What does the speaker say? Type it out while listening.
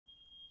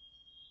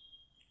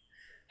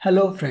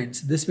Hello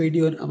friends, this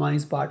video on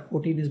Amines part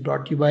 14 is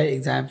brought to you by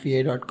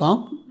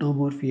examfear.com. No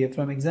more fear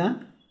from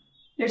exam.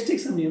 Let's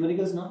take some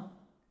numericals now.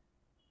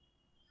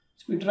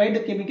 So we tried the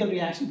chemical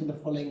reaction for the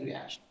following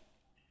reaction.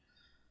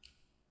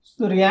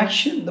 So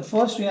the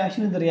first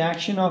reaction is the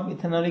reaction of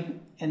ethanolic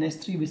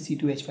NH3 with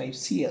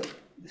C2H5Cl.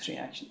 This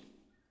reaction.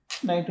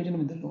 Nitrogen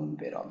with the lone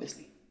pair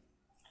obviously.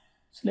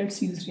 So let's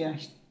see this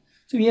reaction.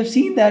 So we have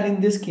seen that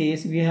in this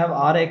case we have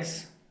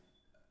Rx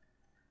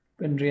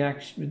when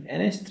reaction with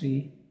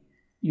NH3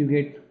 you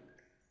get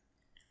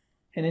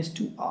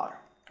NH2R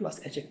plus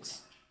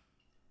HX.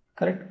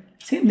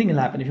 Correct? Same thing will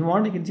happen. If you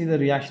want, you can see the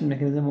reaction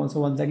mechanism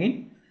also once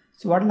again.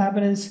 So what will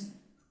happen is,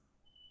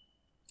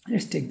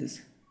 let's take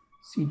this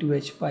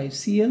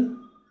C2H5Cl.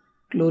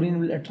 Chlorine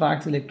will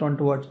attract the electron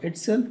towards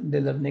itself.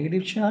 There is a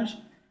negative charge.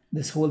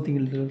 This whole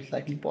thing will have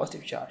slightly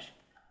positive charge.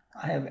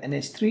 I have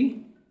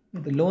NH3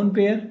 with the lone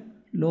pair.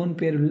 Lone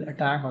pair will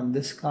attack on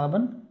this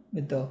carbon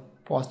with the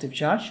positive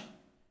charge.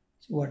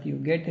 So what you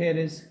get here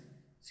is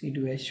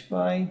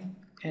C2H5,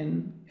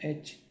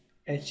 NH,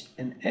 H,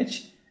 and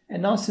H.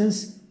 And now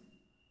since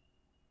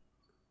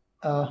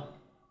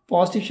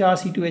positive charge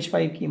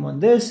C2H5 came on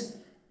this,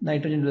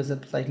 nitrogen was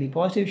a slightly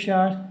positive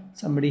charge,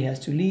 somebody has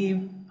to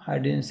leave,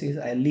 hydrogen says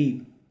I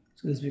leave.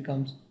 So this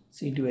becomes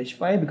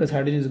C2H5 because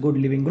hydrogen is a good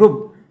living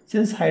group.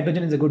 Since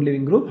hydrogen is a good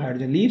living group,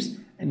 hydrogen leaves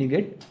and you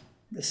get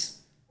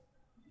this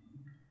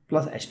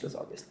plus H plus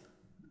obviously.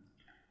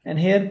 And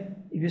here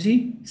if you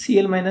see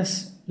Cl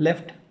minus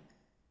left,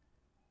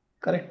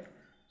 correct?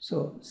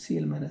 So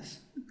Cl minus,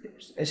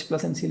 H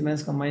plus and Cl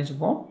minus combines to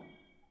form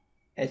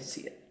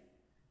HCl.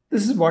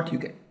 This is what you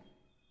get.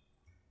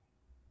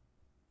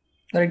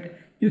 Correct?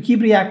 You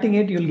keep reacting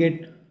it, you'll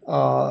get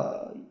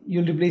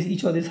you'll replace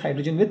each of this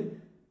hydrogen with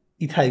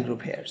ethyl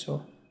group here.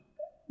 So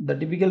the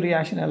typical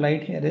reaction I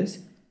write here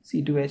is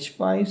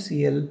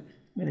C2H5Cl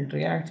when it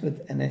reacts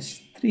with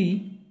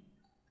NH3,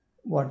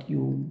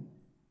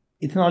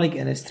 ethanolic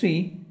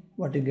NH3,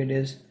 what you get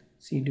is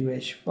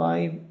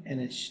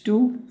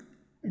C2H5NH2.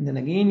 And then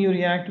again you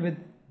react with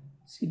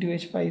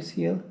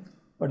C2H5Cl.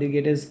 What you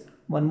get is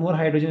one more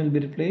hydrogen will be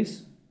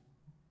replaced.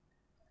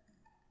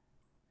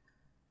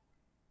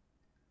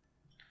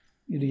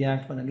 You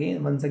react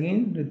once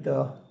again with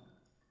the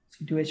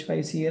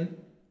C2H5Cl.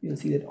 You'll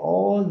see that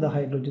all the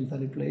hydrogens are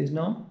replaced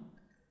now.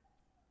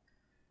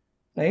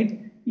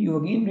 Right? You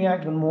again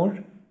react one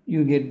more.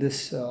 You get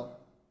this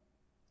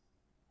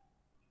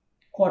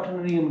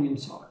quaternary ammonium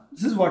salt.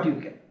 This is what you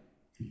get.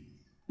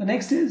 The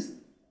next is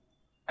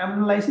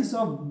aminolysis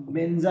of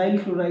benzyl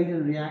chloride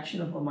and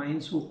reaction of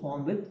amines who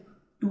form with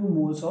 2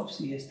 moles of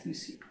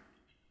CH3Cl.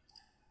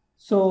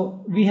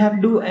 So we have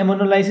to do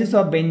aminolysis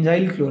of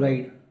benzyl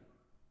chloride.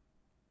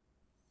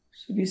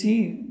 So we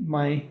see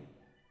my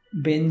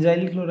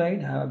benzyl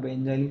chloride, I have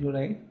benzyl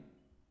chloride.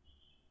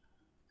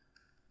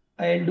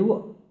 I'll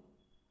do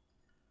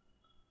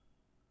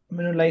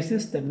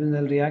aminolysis, that means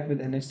I'll react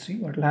with NH3.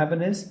 What will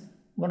happen is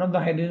one of the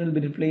hydrogen will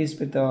be replaced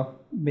with a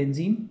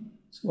benzene.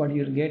 So what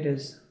you'll get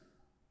is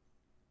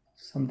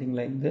something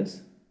like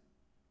this.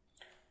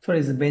 Sorry,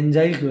 it's a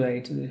benzyl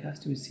chloride, so there has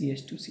to be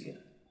CH2Cl.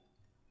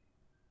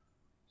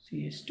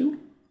 CH2,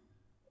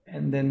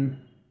 and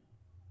then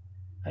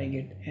I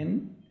get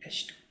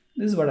NH2.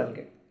 This is what I'll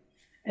get.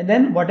 And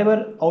then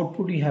whatever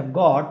output you have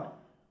got,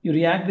 you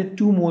react with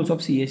 2 moles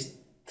of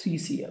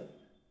CH3Cl.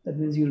 That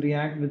means you'll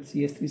react with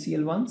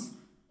CH3Cl once.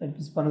 That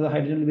means one of the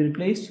hydrogen will be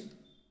replaced.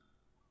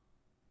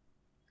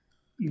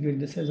 You get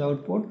this as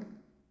output.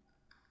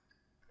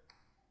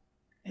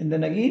 And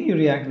then again you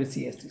react with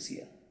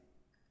CH3Cl.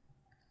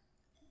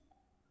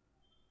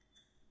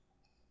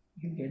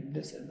 You get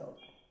this as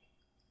output.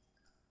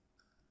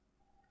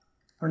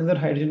 Another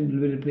hydrogen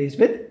will be replaced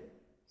with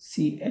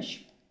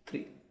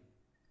CH3.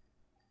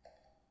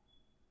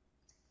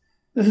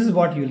 This is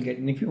what you will get.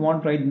 And if you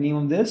want to write the name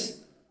of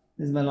this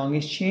is my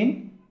longest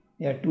chain.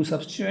 There are 2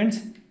 substituents,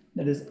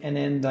 that is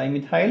NN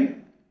dimethyl.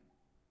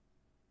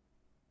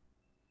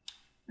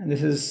 And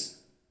this is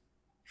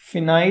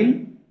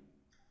phenyl.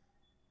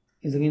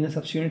 Is again a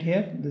substituent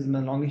here. This is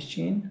my longest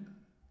chain.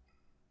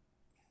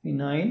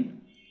 Phenyl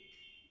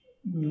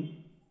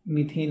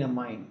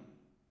methanamine.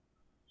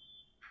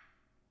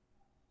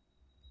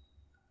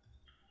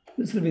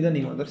 This will be the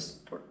name of this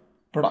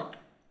product.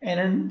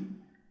 And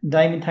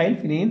dimethyl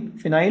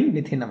phenyl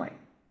methanamine.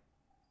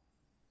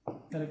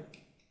 Correct.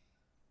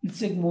 Let's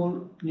take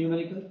more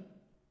numerical.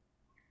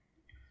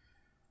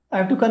 I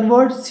have to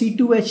convert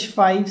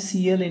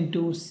C2H5Cl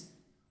into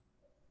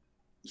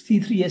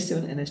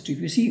C3H7NH2. If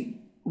you see,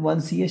 one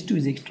CH2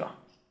 is extra.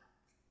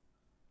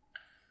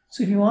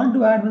 So if you want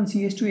to add one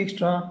CH2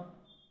 extra,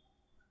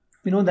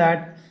 we know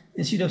that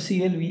instead of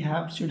Cl we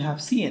should have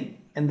Cn,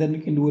 and then we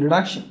can do a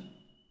reduction.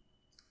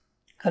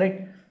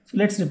 Correct? So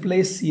let's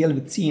replace Cl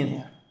with Cn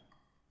here.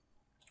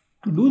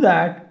 To do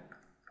that,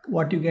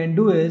 what you can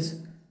do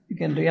is you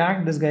can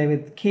react this guy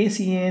with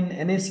KCN,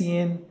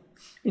 NaCN,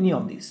 any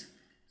of these.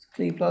 So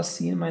K plus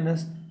Cn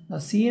minus. Now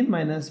Cn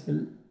minus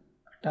will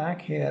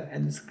attack here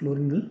and this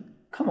chlorine will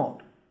come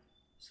out.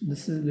 So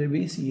this is will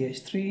be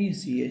CH3,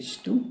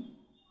 CH2,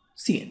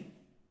 CN.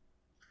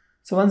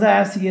 So once I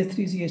have CH3,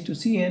 CH2,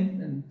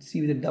 CN, and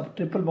see with the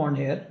triple bond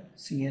here,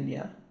 CN,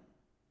 yeah.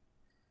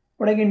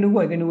 What I can do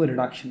a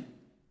reduction.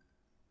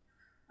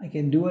 I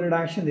can do a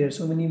reduction. There are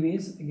so many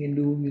ways. I can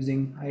do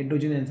using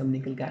hydrogen and some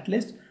nickel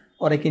catalyst,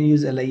 or I can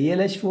use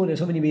LiAlH4. There are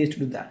so many ways to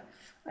do that.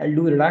 I'll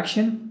do a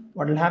reduction.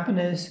 What will happen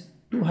is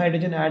 2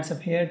 hydrogen adds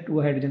up here,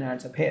 2 hydrogen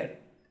adds up here.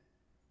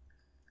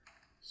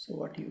 So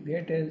what you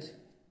get is,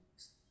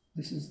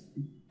 this is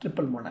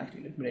triple bond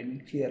actually. Let me write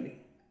it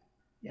clearly.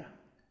 Yeah,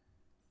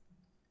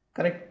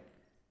 correct.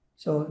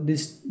 So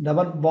this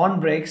double bond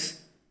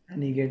breaks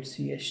and you get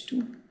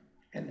CH2,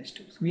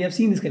 NH2. So we have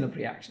seen this kind of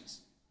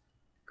reactions.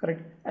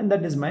 Correct, and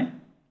that is my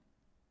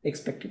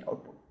expected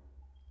output.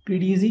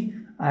 Pretty easy.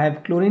 I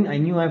have chlorine. I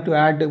knew I have to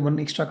add one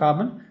extra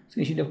carbon. So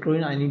instead of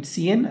chlorine, I need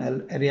CN.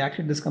 I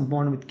reacted this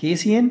compound with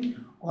KCN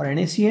or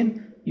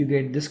NaCN. You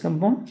get this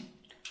compound,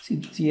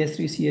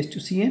 CS3, CS2,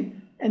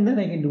 CN, and then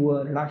I can do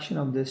a reduction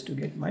of this to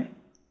get my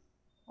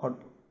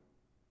output.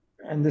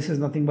 And this is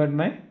nothing but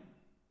my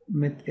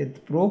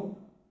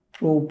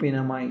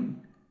methylpropanamine.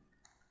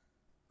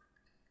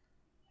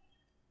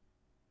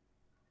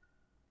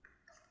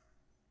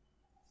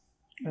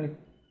 Right.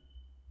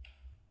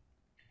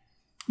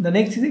 The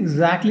next is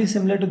exactly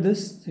similar to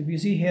this. So if you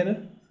see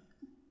here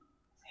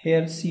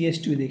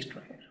CH2 is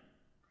extra here.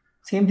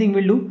 Same thing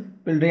we'll do.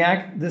 We'll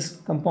react this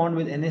compound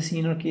with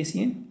NaCN or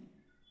KCN.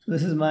 So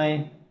this is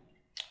my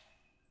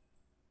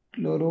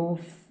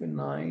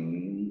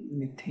chlorophenyl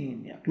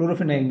methane. Yeah,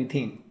 chlorophenyl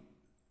methane.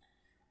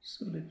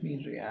 So let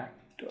me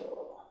react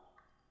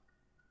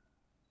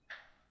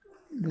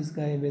this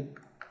guy with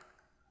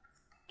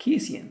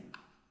KCN.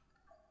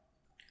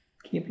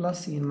 K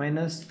plus CN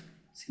minus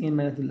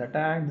will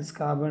attack this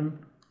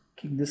carbon,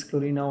 kick this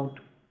chlorine out.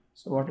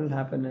 So what will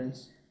happen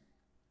is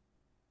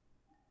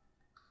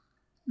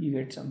you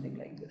get something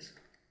like this.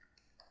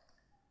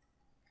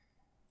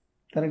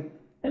 Correct.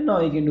 And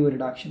now you can do a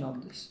reduction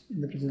of this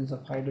in the presence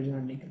of hydrogen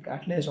and nickel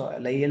catalyst or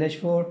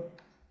LiAlH4.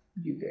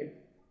 You get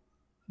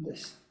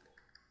this.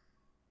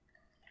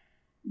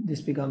 This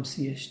becomes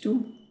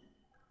CH2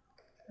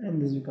 and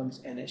this becomes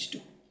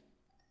NH2.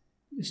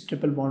 This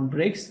triple bond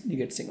breaks, you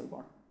get single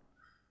bond.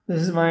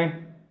 This is my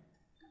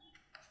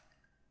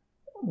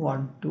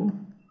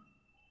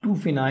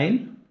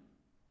 2-phenyl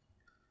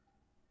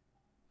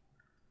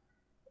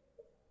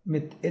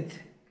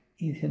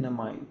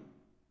methylethanamine.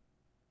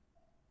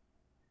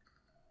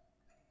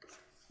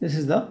 This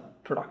is the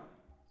product.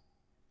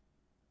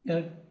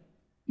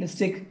 Let's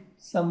take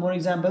some more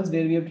examples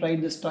where we have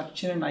tried the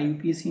structure and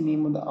IUPAC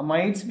name of the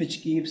amides,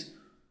 which gives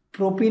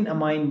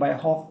propanamine by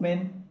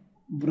Hoffman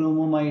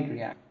bromamide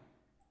reaction.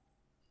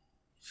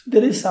 So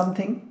there is some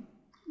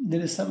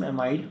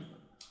amide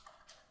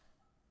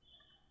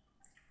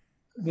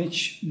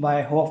which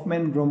by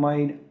Hoffman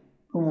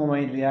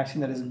bromamide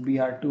reaction, that is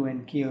Br2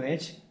 and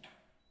KOH,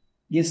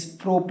 gives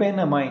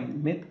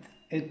propanamine,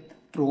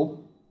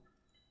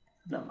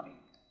 methylpropanamine.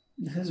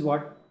 This is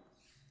what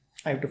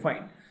I have to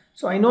find.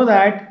 So I know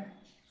that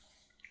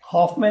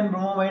Hoffman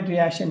bromamide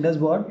reaction does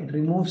what? It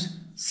removes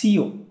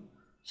CO.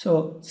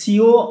 So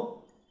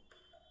CO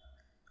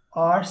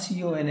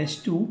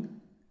RCONH2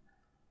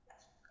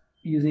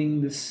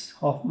 using this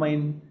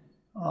Hoffman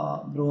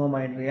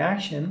bromamide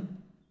reaction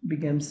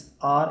becomes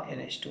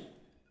RNH2,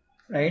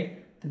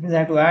 right? That means I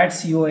have to add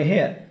COA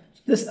here.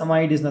 So this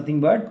amide is nothing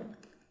but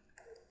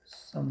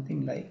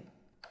something like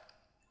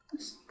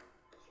this,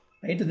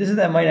 right? So this is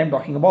the amide I'm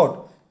talking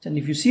about. And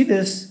if you see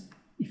this,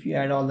 if you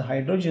add all the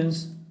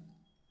hydrogens,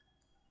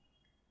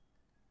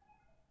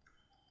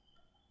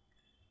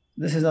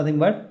 this is nothing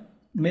but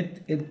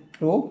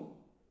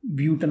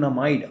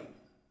methylprobutanamide.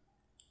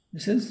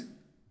 This is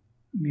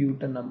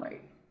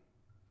butanamide.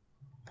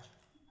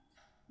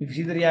 If you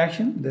see the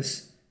reaction,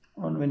 this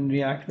on when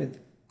react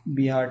with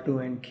Br2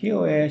 and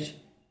KOH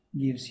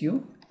gives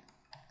you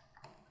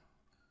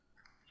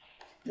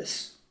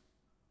this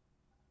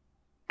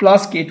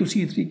plus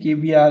K2C3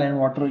 KBr and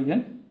water you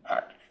can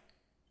add.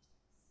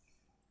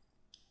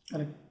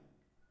 Correct.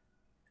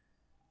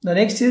 The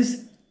next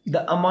is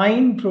the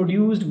amine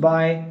produced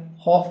by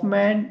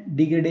Hoffman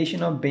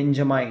degradation of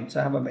benjamine. So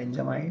I have a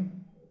benjamine,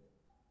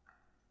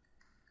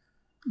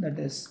 that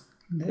is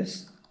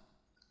this,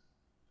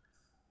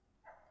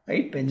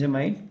 right,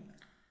 benjamine,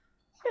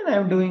 and I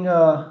am doing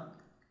a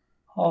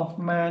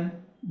Hoffman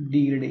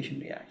degradation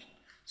reaction.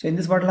 So in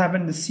this, what will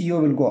happen? The CO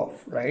will go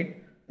off,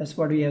 right? That's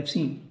what we have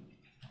seen.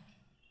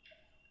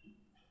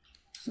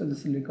 So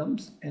this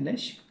becomes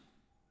NH2.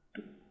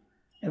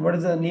 And what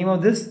is the name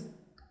of this?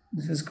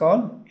 This is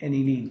called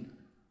aniline,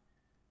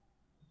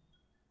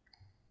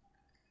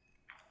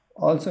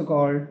 also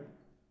called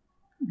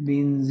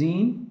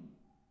benzene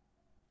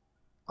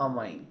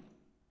amine.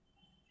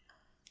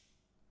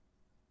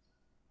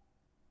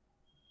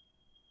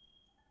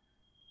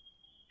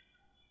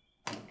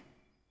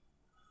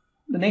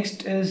 The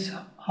next is,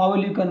 how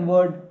will you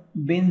convert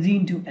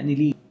benzene to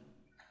aniline?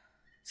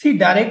 See,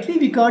 directly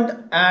we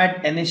can't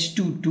add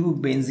NH2 to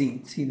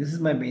benzene. See, this is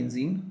my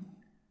benzene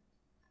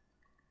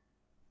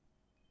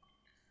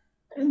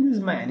and this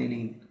is my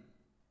aniline.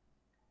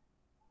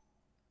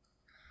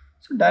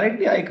 So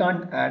directly I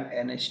can't add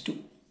NH2.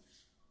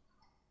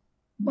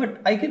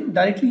 But I can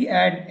directly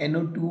add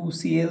NO2,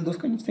 Cl, those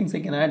kind of things I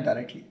can add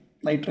directly.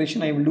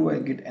 Nitration I will do, I'll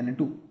get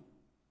NO2.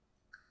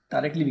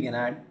 Directly we can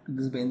add to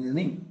this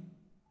benzene.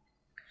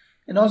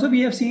 And also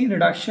we have seen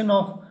reduction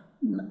of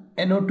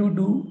NO2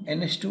 to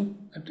NH2,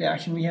 that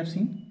reaction we have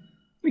seen.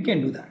 We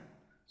can do that.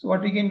 So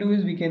what we can do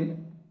is we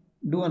can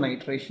do a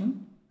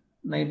nitration.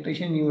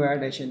 Nitration, you add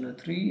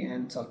HNO3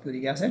 and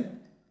sulfuric acid.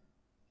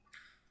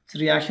 It's a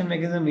reaction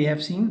mechanism we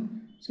have seen.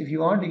 So if you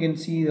want, you can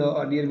see the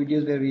earlier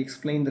videos where we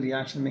explain the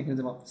reaction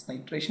mechanism of this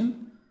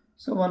nitration.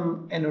 So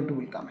one NO2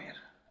 will come here.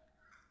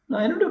 Now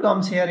NO2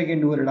 comes here, you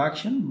can do a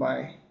reduction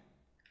by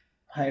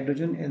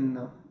hydrogen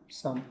in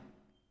some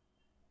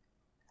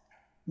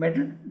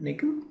metal,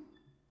 nickel,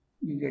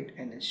 you get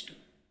NH2.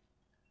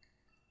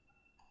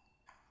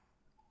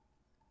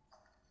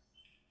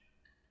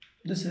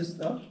 This is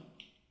the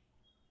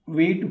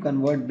way to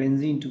convert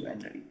benzene to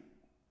aniline.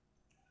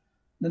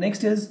 The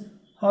next is,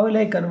 how will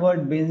I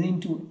convert benzene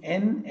to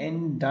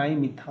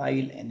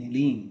N,N-dimethyl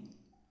aniline?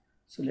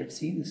 So let's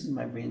see, this is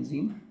my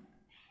benzene.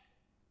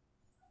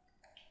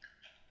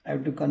 I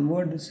have to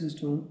convert this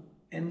to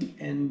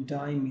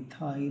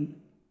N,N-dimethyl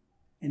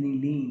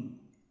aniline.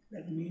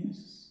 That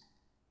means,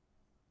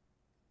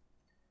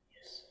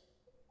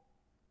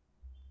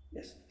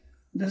 yes,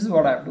 this is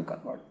what I have to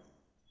convert.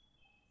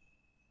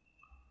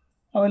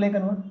 How will I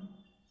convert?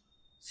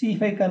 See,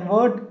 if I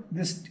convert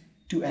this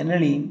to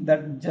aniline,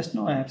 that just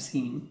now I have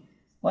seen,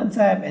 once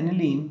I have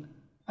aniline,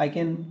 I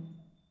can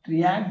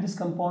react this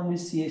compound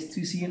with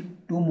CH3Cl,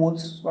 2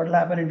 moles. What will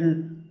happen? It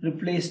will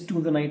replace 2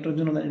 of the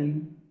nitrogen of the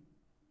aniline.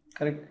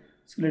 Correct?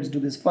 So let's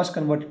do this. First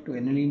convert it to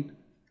aniline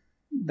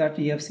that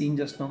we have seen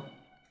just now.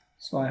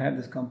 So I have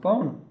this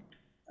compound.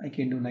 I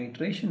can do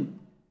nitration.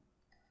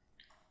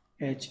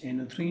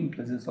 HNO3 in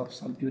presence of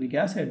sulfuric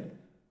acid.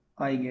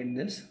 I get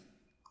this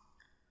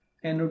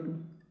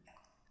NO2.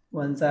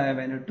 Once I have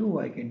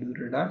NO2, I can do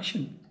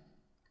reduction.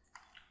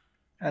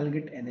 I'll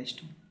get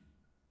NH2.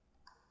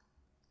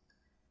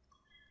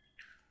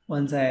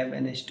 Once I have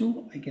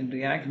NH2, I can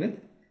react with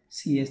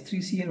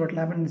CH3Cl. What will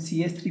happen?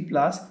 CH3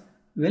 plus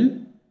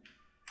will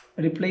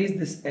replace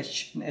this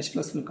H, and H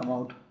plus will come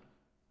out.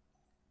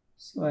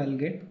 So I'll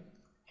get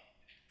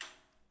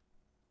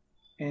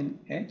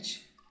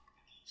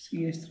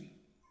NHCH3.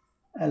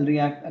 I'll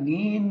react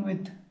again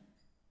with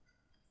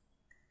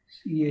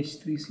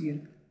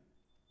CH3Cl.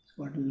 So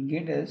what we'll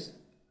get is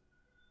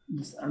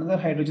this another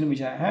hydrogen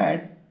which I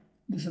had.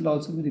 This will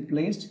also be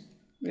replaced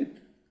with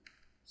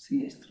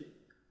CH3.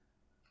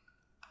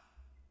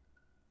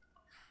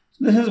 So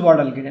this is what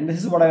I'll get, and this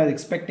is what I was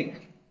expecting.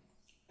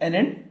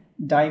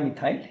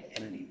 N,N-dimethyl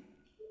aniline.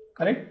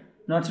 Correct?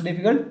 Not so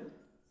difficult.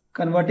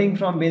 Converting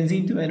from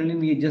benzene to aniline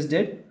we just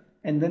did,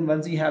 and then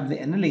once we have the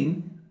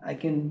aniline, I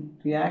can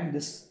react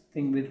this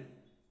thing with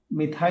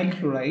methyl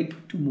chloride,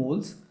 2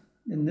 moles.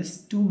 Then this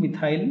 2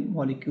 methyl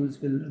molecules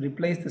will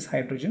replace this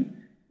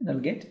hydrogen, and I'll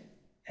get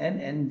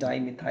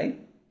N,N-dimethyl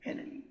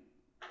aniline.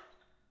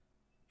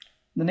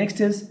 The next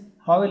is,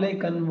 how will I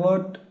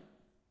convert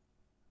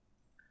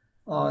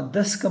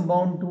this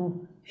compound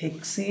to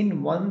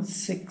hexane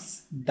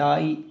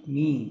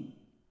 1,6-diamine?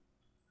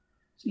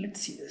 So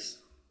let's see this.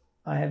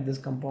 I have this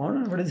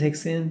compound. What is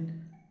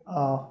hexane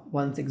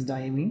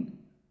 1,6-diamine?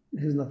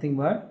 This is nothing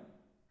but,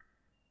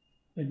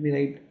 let me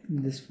write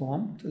in this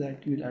form so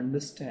that you will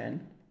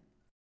understand.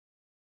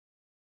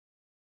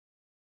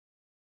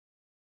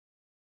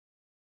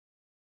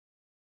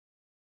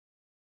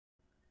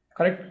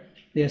 Correct?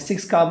 There are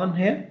 6 carbon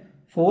here,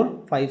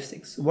 4, 5,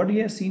 6. So what we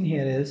have seen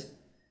here is,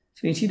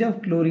 so instead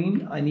of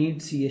chlorine, I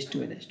need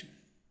CH2NH2.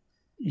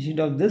 Instead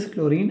of this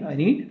chlorine, I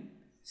need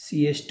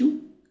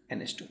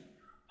CH2NH2.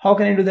 How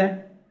can I do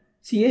that?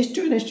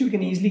 CH2NH2 we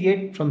can easily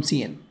get from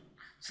CN.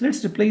 So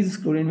let's replace this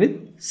chlorine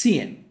with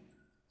CN.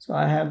 So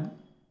I have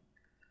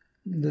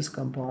this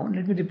compound.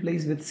 Let me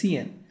replace with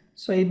CN.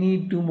 So I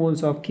need 2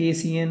 moles of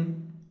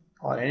KCN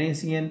or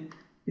NaCN.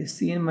 This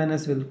CN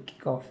minus will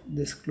kick off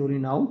this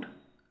chlorine out.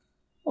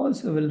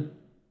 Also will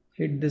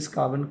hit this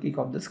carbon, kick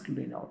off this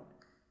chlorine out.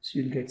 So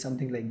you'll get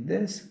something like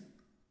this.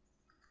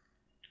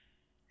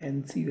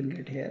 NC will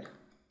get here,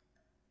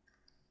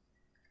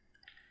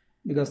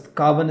 because the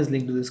carbon is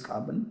linked to this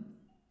carbon.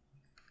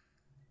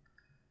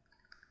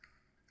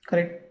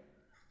 Correct?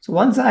 So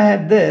once I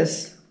have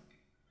this,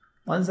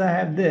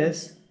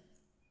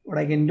 what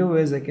I can do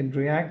is I can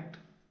react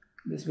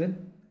this with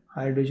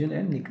hydrogen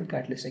and nickel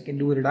catalyst. I can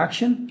do a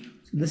reduction.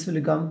 So this will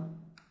become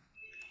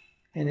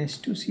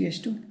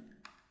NH2CH2,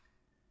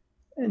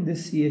 and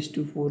this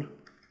CH24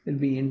 will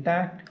be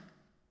intact,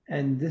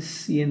 and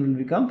this CN will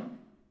become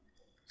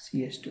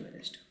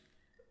CH2NH2.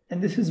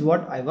 And this is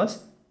what I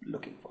was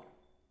looking for.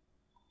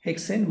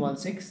 Hexane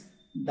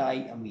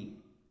 1,6-diamine.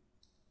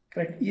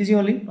 Correct? Easy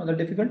only, not that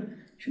difficult.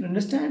 You should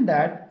understand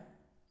that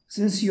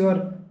since you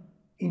are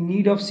in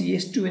need of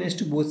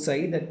CH2NH2 both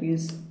sides, that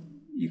means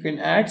you can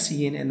add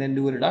CN and then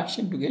do a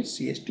reduction to get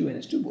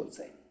CH2NH2 both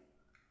sides.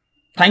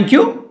 Thank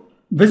you.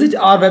 Visit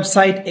our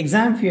website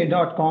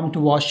examfear.com to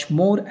watch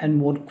more and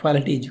more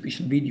quality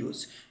education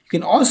videos. You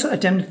can also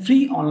attempt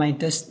free online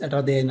tests that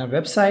are there in our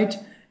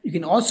website. You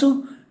can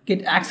also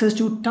get access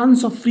to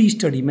tons of free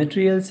study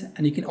materials,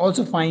 and you can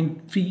also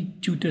find free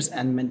tutors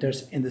and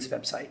mentors in this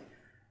website.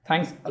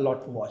 Thanks a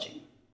lot for watching.